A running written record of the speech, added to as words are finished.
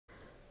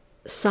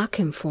"Suck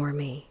him for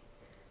me,"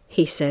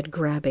 he said,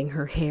 grabbing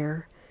her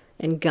hair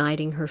and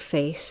guiding her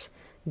face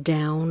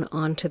down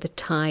onto the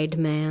tied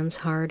man's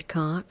hard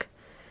cock.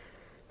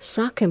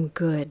 "Suck him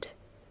good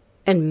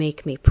and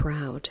make me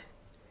proud."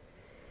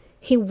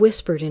 He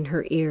whispered in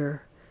her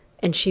ear,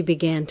 and she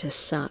began to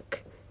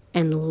suck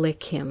and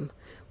lick him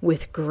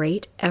with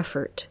great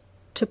effort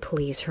to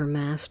please her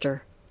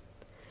master.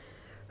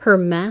 Her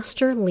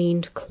master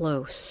leaned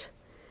close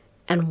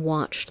and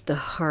watched the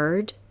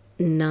hard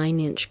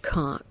 9-inch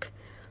cock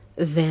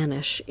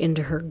vanish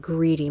into her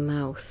greedy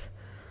mouth.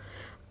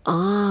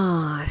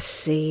 "Ah,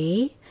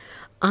 see?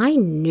 I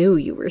knew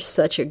you were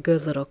such a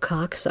good little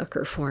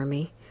cocksucker for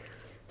me.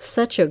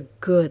 Such a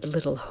good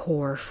little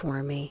whore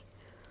for me."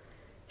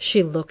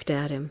 She looked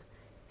at him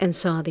and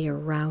saw the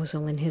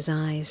arousal in his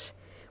eyes,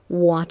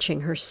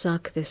 watching her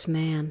suck this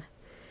man.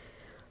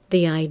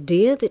 The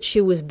idea that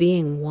she was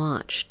being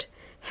watched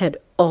had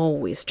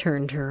always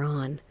turned her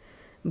on,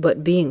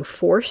 but being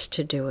forced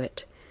to do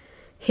it,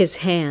 his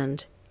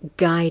hand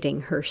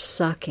guiding her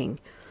sucking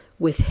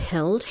with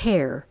held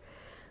hair,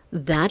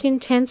 that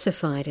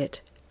intensified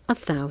it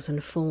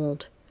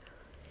 1,000-fold.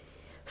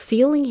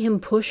 Feeling him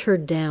push her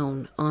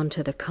down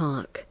onto the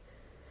cock,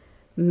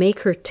 make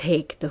her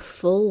take the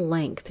full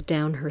length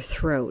down her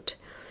throat,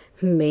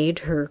 made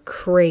her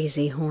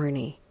crazy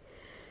horny.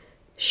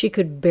 She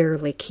could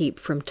barely keep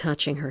from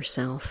touching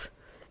herself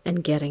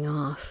and getting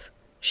off.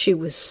 She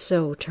was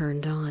so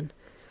turned on.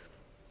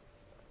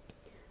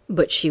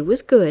 But she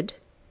was good.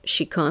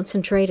 She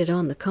concentrated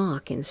on the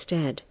cock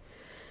instead,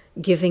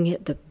 giving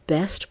it the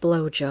best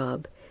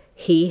blowjob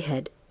he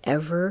had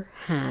ever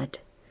had.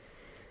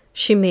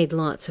 She made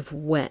lots of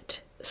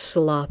wet,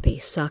 sloppy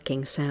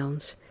sucking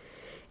sounds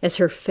as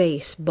her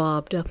face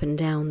bobbed up and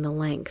down the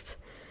length,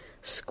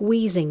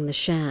 squeezing the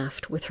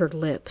shaft with her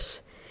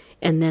lips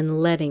and then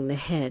letting the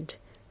head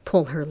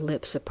pull her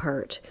lips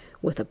apart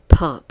with a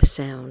pop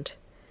sound.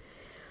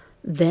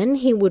 Then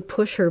he would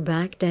push her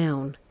back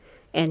down,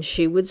 and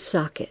she would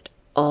suck it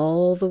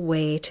all the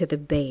way to the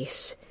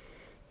base,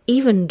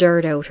 even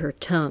dart out her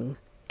tongue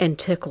and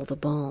tickle the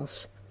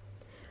balls.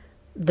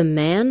 The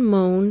man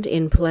moaned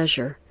in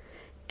pleasure,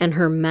 and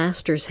her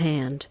master's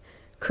hand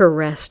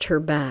caressed her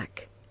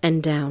back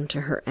and down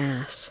to her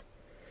ass.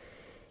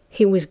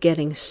 He was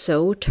getting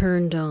so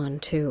turned on,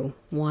 too,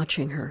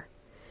 watching her.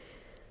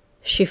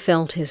 She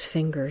felt his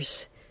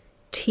fingers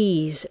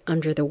tease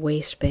under the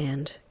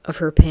waistband of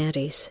her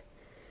panties.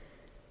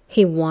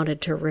 He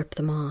wanted to rip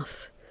them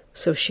off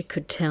so she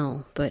could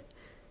tell, but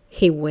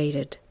he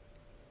waited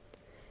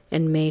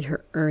and made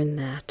her earn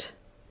that.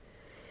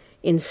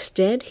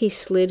 Instead, he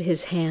slid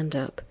his hand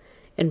up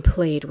and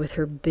played with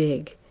her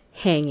big,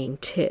 hanging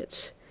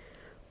tits,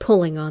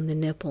 pulling on the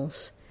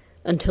nipples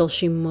until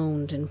she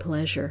moaned in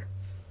pleasure.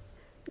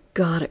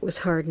 God, it was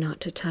hard not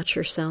to touch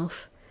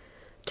herself,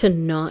 to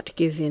not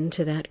give in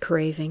to that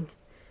craving,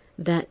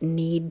 that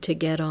need to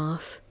get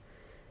off.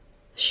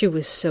 She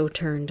was so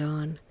turned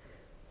on,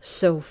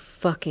 so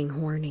fucking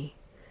horny.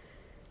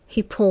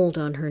 He pulled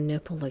on her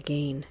nipple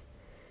again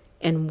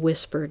and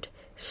whispered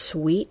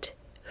sweet,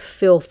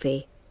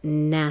 filthy,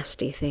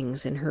 nasty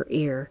things in her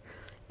ear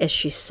as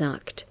she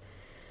sucked,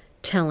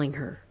 telling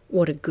her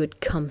what a good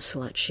cum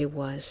slut she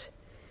was,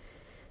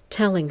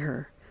 telling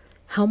her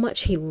how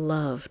much he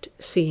loved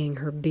seeing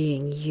her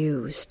being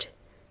used.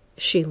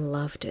 She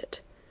loved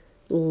it,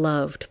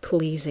 loved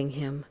pleasing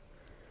him.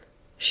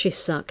 She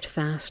sucked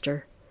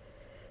faster.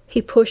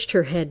 He pushed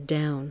her head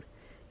down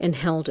and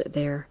held it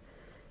there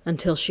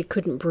until she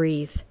couldn't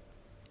breathe,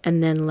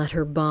 and then let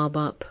her bob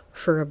up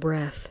for a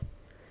breath.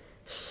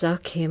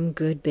 "Suck him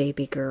good,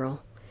 baby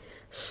girl.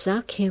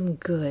 Suck him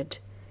good,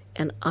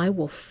 and I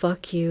will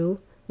fuck you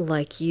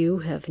like you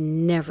have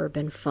never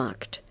been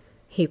fucked,"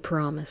 he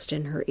promised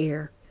in her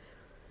ear.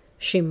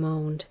 She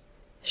moaned.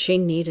 She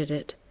needed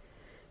it.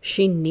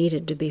 She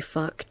needed to be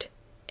fucked,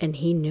 and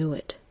he knew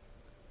it.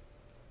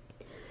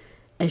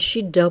 As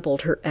she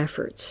doubled her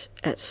efforts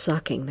at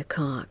sucking the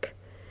cock,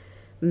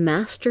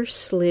 Master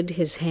slid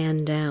his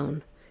hand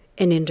down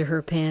and into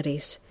her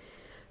panties,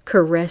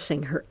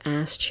 caressing her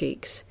ass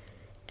cheeks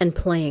and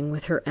playing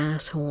with her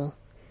asshole.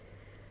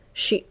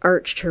 She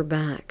arched her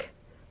back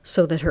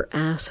so that her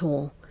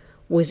asshole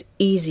was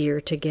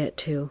easier to get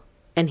to,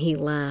 and he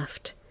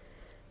laughed.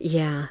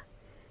 Yeah,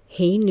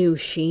 he knew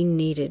she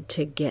needed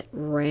to get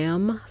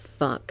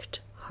ram-fucked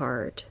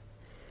hard.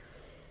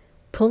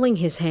 Pulling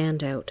his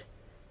hand out,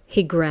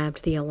 he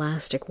grabbed the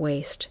elastic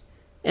waist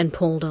and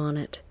pulled on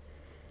it,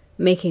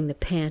 making the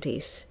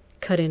panties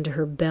cut into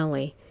her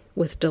belly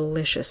with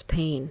delicious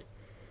pain.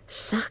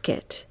 "Suck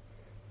it.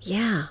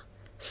 Yeah,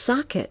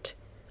 suck it,"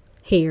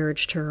 he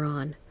urged her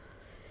on.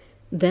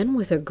 Then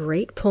with a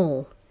great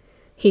pull,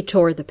 he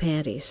tore the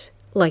panties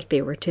like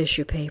they were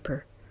tissue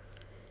paper.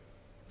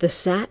 The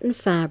satin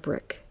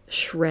fabric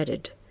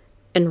shredded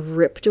and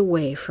ripped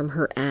away from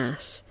her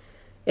ass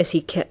as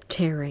he kept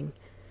tearing,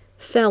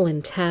 fell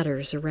in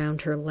tatters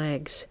around her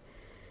legs.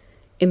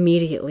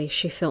 Immediately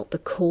she felt the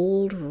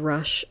cold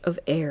rush of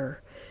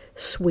air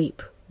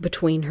sweep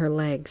between her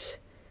legs.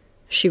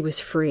 She was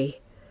free.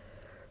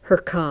 Her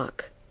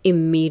cock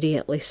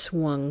immediately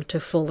swung to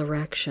full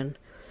erection,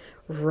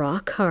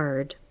 rock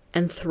hard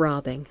and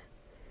throbbing.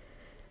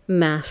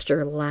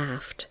 Master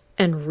laughed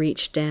and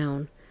reached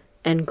down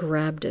and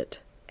grabbed it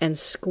and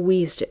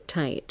squeezed it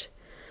tight.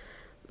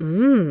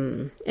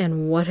 And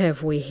what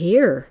have we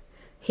here?"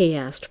 he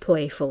asked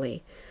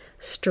playfully,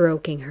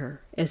 stroking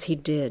her as he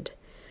did,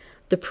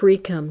 the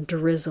pre-cum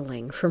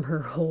drizzling from her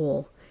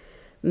hole,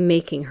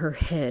 making her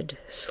head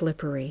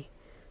slippery.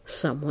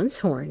 "Someone's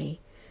horny,"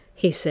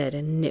 he said,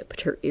 and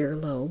nipped her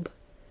earlobe.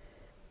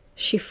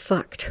 She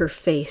fucked her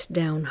face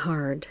down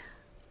hard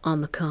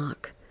on the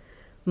cock,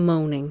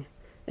 moaning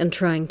and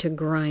trying to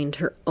grind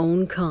her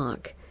own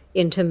cock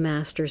into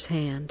Master's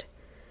hand.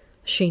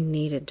 She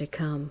needed to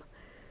come.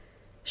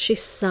 She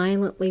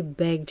silently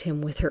begged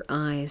him with her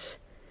eyes,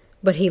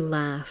 but he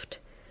laughed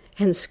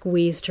and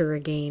squeezed her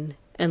again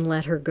and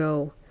let her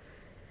go.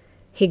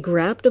 He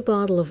grabbed a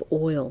bottle of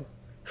oil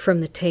from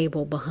the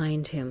table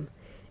behind him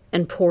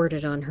and poured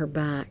it on her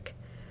back,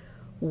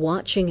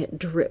 watching it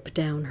drip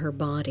down her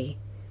body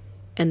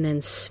and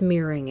then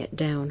smearing it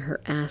down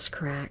her ass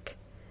crack.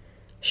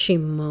 She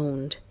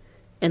moaned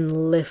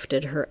and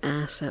lifted her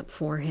ass up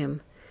for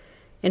him,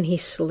 and he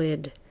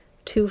slid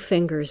 2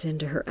 fingers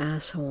into her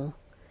asshole.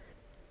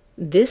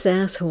 "This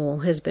asshole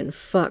has been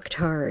fucked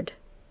hard,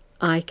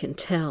 I can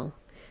tell.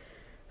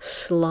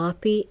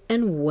 Sloppy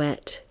and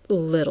wet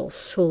little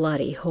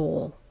slutty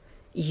hole.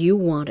 You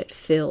want it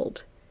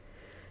filled."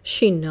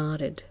 She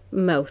nodded,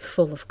 mouth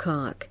full of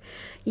cock.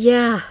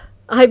 "Yeah,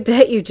 I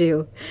bet you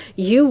do.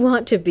 You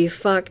want to be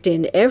fucked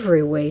in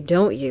every way,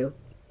 don't you?"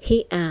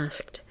 he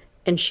asked,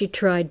 and she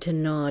tried to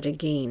nod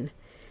again,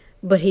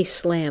 but he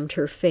slammed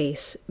her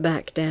face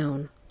back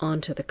down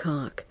onto the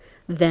cock.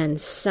 "Then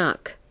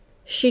suck."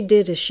 She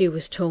did as she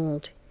was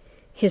told,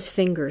 his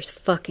fingers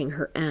fucking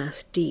her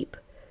ass deep.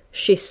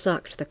 She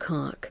sucked the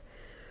cock,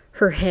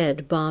 her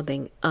head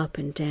bobbing up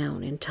and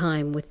down in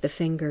time with the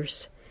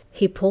fingers.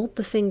 He pulled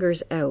the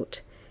fingers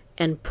out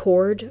and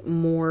poured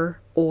more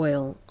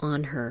oil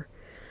on her,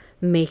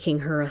 making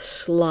her a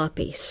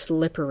sloppy,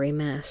 slippery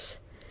mess.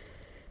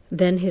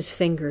 Then his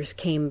fingers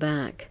came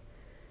back.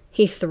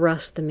 He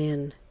thrust them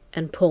in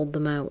and pulled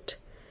them out,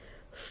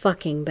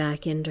 fucking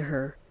back into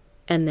her,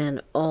 and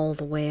then all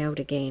the way out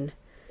again.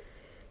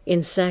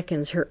 In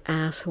seconds, her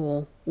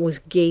asshole was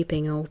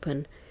gaping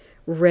open,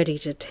 ready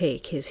to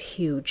take his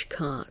huge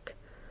cock.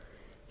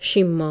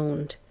 She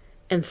moaned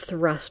and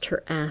thrust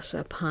her ass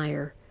up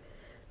higher,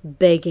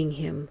 begging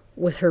him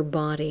with her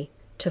body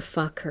to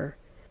fuck her.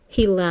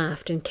 He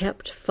laughed and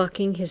kept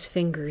fucking his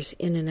fingers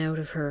in and out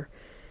of her,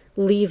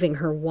 leaving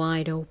her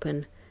wide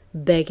open,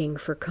 begging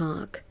for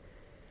cock.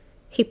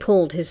 He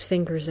pulled his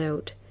fingers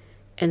out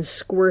and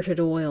squirted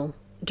oil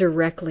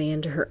directly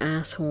into her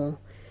asshole,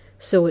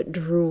 so it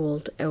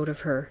drooled out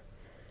of her.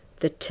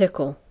 The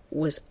tickle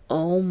was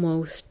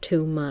almost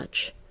too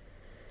much.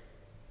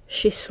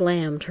 She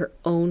slammed her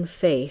own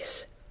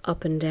face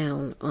up and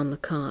down on the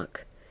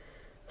cock,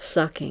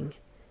 sucking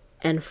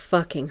and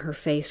fucking her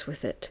face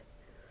with it.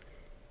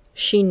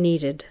 She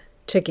needed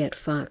to get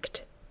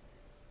fucked.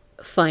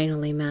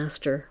 Finally,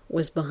 Master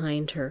was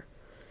behind her,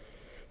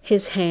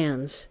 his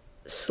hands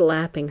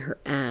slapping her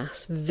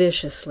ass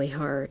viciously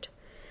hard,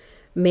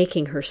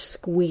 making her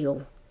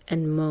squeal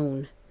and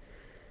moan.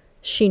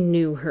 She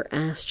knew her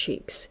ass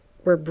cheeks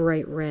were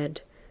bright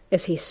red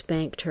as he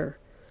spanked her,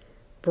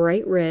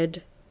 bright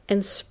red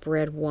and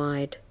spread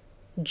wide,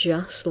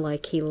 just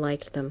like he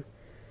liked them.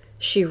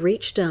 She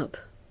reached up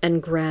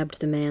and grabbed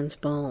the man's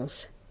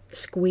balls,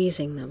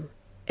 squeezing them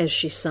as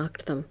she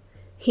sucked them.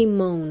 He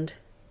moaned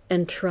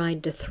and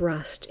tried to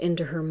thrust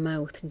into her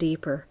mouth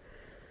deeper.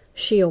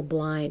 She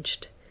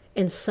obliged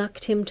and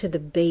sucked him to the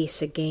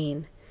base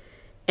again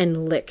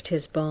and licked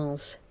his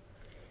balls.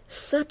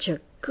 "Such a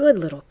good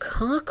little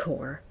cock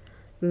whore,"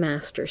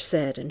 Master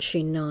said, and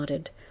she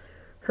nodded,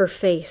 her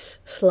face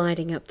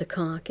sliding up the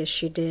cock as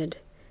she did.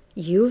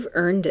 "You've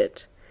earned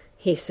it,"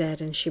 he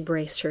said, and she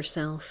braced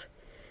herself.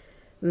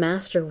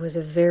 Master was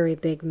a very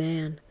big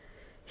man.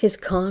 His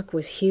cock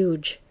was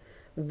huge,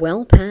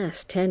 well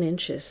past 10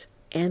 inches,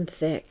 and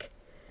thick.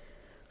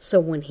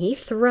 So when he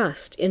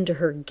thrust into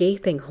her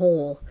gaping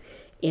hole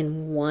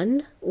in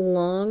one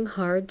long,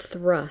 hard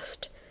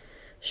thrust,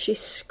 she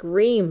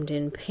screamed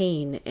in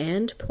pain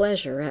and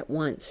pleasure at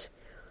once.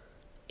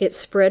 It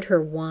spread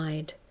her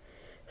wide,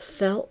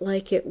 felt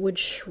like it would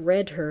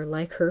shred her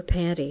like her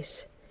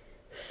panties,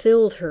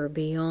 filled her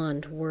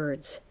beyond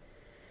words.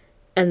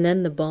 And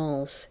then the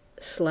balls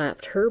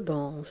slapped her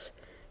balls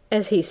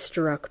as he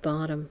struck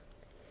bottom.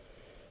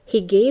 He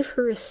gave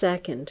her a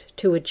second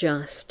to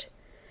adjust,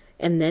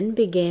 and then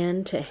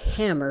began to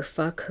hammer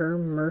fuck her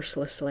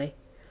mercilessly.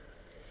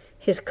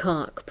 His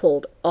cock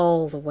pulled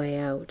all the way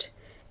out,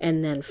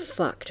 and then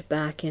fucked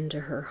back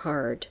into her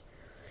hard.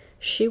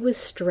 She was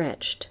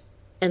stretched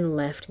and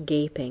left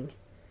gaping.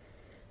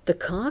 The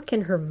cock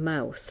in her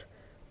mouth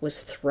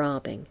was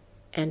throbbing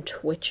and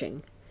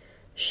twitching.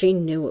 She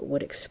knew it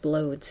would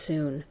explode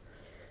soon.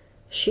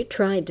 She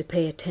tried to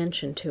pay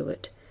attention to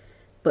it,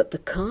 but the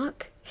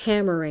cock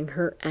hammering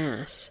her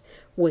ass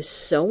was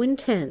so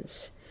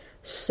intense,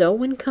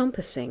 so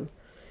encompassing,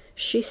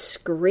 she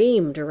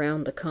screamed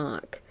around the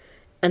cock,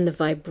 and the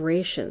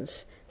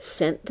vibrations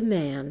sent the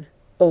man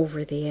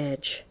over the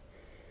edge.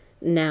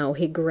 Now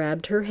he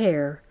grabbed her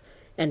hair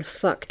and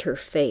fucked her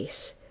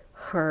face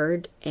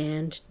hard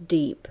and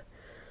deep,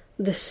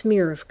 the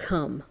smear of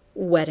cum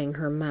wetting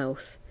her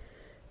mouth,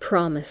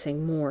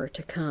 promising more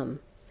to come.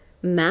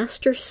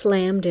 Master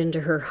slammed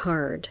into her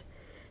hard,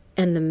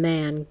 and the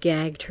man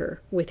gagged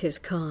her with his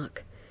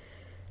cock.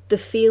 The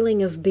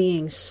feeling of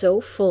being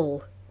so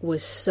full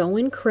was so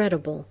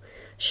incredible,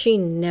 she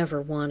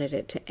never wanted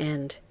it to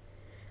end.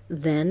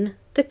 Then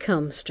the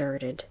cum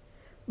started,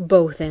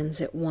 both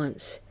ends at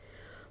once,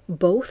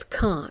 both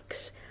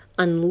cocks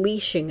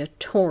unleashing a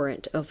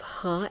torrent of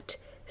hot,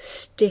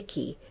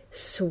 sticky,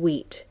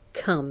 sweet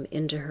cum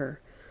into her.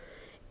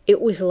 It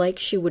was like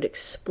she would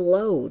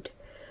explode,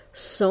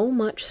 so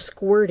much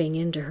squirting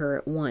into her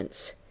at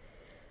once.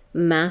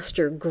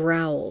 Master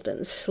growled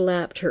and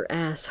slapped her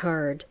ass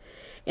hard,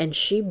 and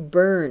she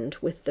burned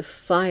with the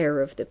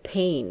fire of the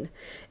pain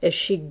as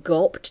she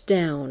gulped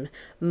down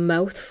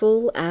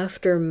mouthful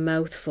after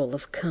mouthful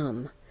of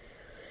cum.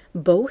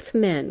 Both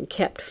men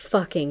kept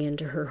fucking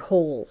into her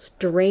holes,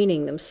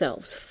 draining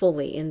themselves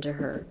fully into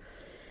her,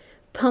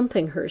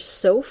 pumping her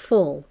so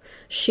full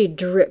she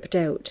dripped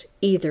out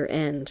either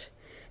end,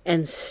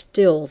 and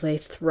still they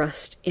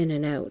thrust in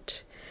and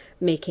out,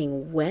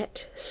 making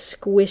wet,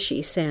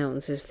 squishy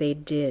sounds as they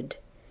did,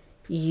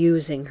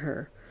 using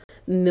her,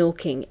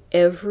 milking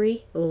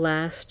every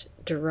last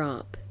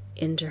drop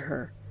into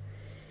her.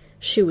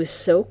 She was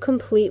so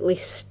completely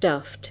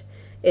stuffed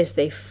as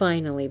they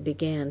finally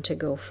began to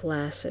go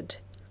flaccid.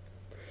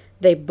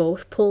 They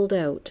both pulled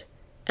out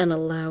and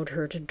allowed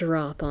her to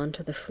drop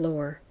onto the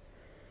floor.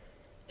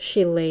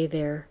 She lay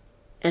there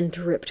and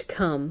dripped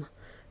cum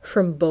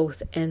from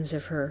both ends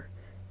of her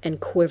and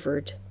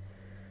quivered.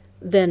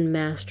 Then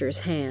Master's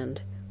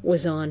hand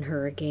was on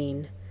her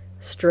again,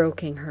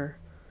 stroking her.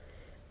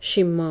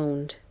 She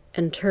moaned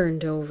and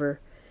turned over,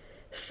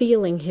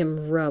 feeling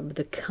him rub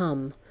the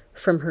cum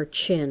from her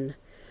chin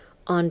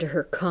onto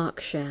her cock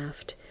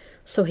shaft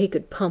so he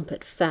could pump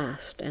it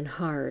fast and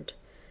hard.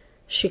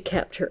 She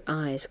kept her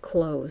eyes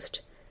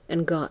closed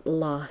and got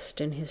lost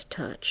in his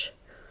touch,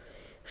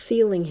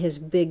 feeling his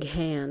big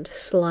hand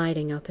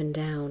sliding up and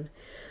down,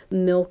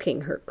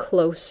 milking her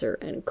closer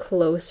and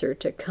closer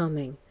to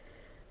coming.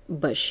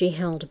 But she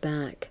held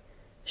back.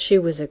 She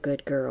was a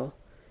good girl.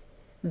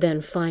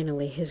 Then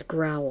finally his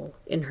growl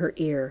in her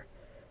ear,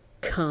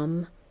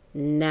 "Come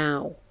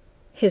now."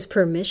 His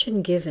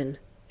permission given,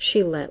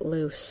 she let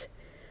loose.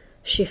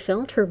 She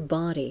felt her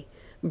body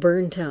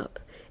burnt up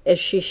as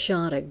she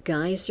shot a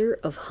geyser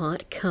of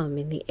hot cum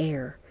in the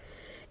air.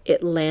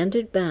 It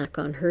landed back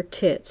on her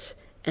tits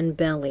and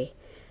belly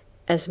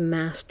as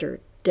Master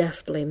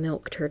deftly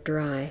milked her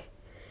dry.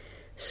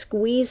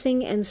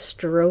 Squeezing and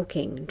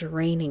stroking,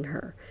 draining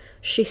her,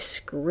 she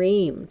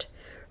screamed,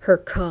 her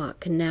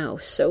cock now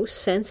so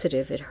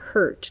sensitive it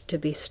hurt to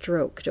be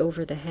stroked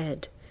over the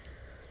head.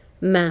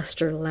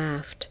 Master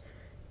laughed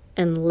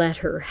and let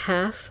her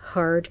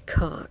half-hard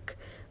cock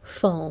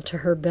fall to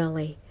her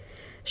belly.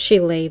 She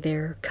lay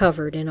there,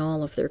 covered in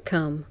all of their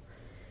cum.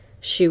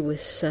 She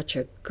was such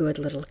a good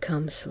little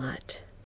cum slut.